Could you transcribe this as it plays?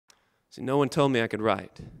See, no one told me I could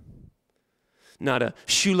write. Not a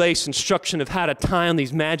shoelace instruction of how to tie on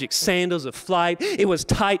these magic sandals of flight. It was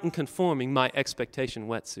tight and conforming, my expectation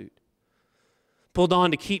wetsuit. Pulled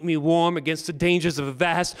on to keep me warm against the dangers of a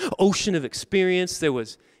vast ocean of experience. There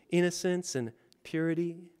was innocence and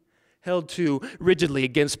purity, held too rigidly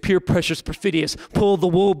against peer pressure's perfidious pull, the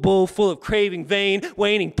wool bowl full of craving vein,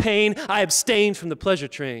 waning pain. I abstained from the pleasure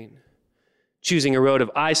train, choosing a road of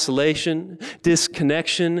isolation,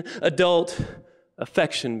 disconnection, adult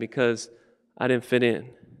affection because I didn't fit in.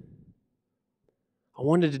 I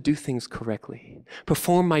wanted to do things correctly,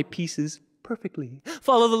 perform my pieces perfectly,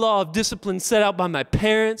 follow the law of discipline set out by my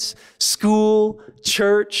parents, school,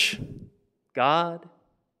 church, God.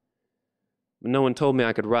 But no one told me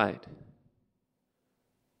I could write.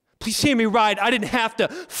 Please hear me right. I didn't have to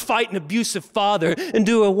fight an abusive father and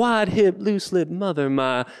do a wide-hipped, loose-lipped mother.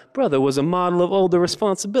 My brother was a model of older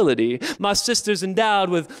responsibility. My sister's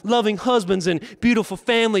endowed with loving husbands and beautiful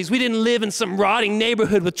families. We didn't live in some rotting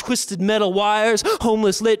neighborhood with twisted metal wires,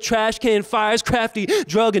 homeless lit trash can fires, crafty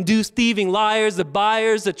drug-induced thieving liars, the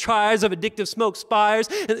buyers, the triers of addictive smoke spires,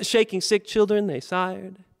 and the shaking sick children they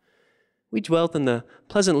sired. We dwelt in the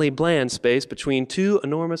pleasantly bland space between two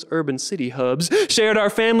enormous urban city hubs, shared our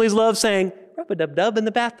family's love, sang rub-a-dub-dub in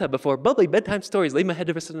the bathtub before bubbly bedtime stories, laid my head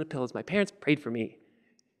to rest on the pillows. My parents prayed for me.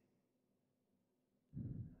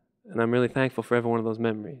 And I'm really thankful for every one of those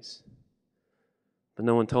memories. But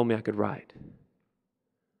no one told me I could write.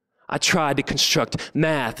 I tried to construct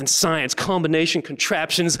math and science combination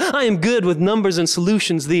contraptions. I am good with numbers and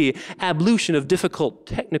solutions, the ablution of difficult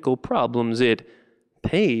technical problems. It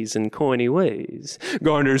pays in coiny ways,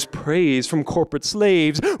 garners praise from corporate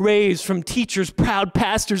slaves, raves from teachers, proud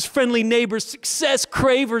pastors, friendly neighbors, success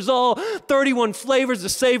cravers, all 31 flavors to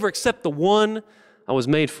savor except the one I was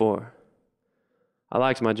made for. I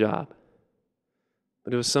liked my job,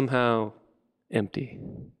 but it was somehow empty,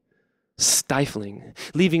 stifling,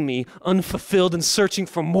 leaving me unfulfilled and searching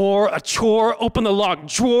for more. A chore, open the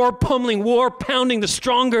locked drawer, pummeling war, pounding the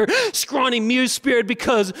stronger, scrawny muse spirit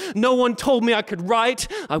because no one told me I could write.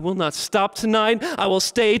 I will not stop tonight. I will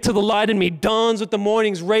stay till the light in me dawns with the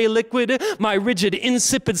morning's ray liquid, my rigid,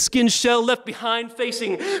 insipid skin shell left behind,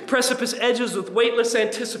 facing precipice edges with weightless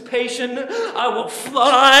anticipation. I will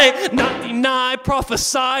fly, not deny,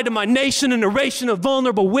 prophesy to my nation an oration of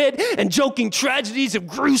vulnerable wit and joking tragedies of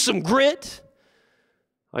gruesome grit.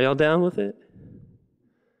 Are y'all down with it?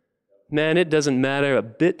 Man, it doesn't matter a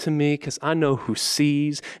bit to me because I know who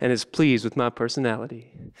sees and is pleased with my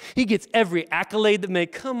personality. He gets every accolade that may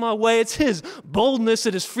come my way. It's his boldness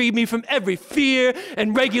that has freed me from every fear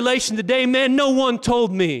and regulation today. Man, no one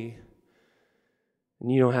told me.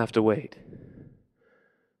 And you don't have to wait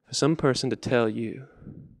for some person to tell you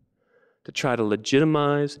to try to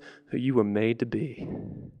legitimize who you were made to be.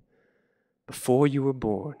 Before you were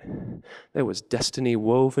born, there was destiny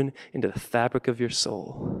woven into the fabric of your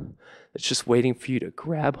soul. It's just waiting for you to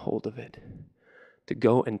grab hold of it, to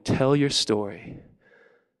go and tell your story,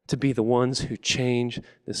 to be the ones who change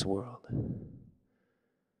this world.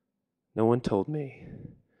 No one told me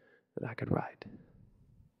that I could write.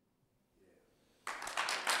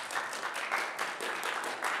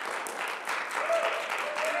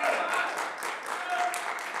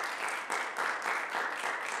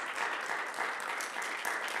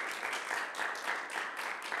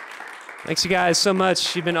 Thanks you guys so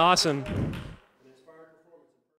much. You've been awesome.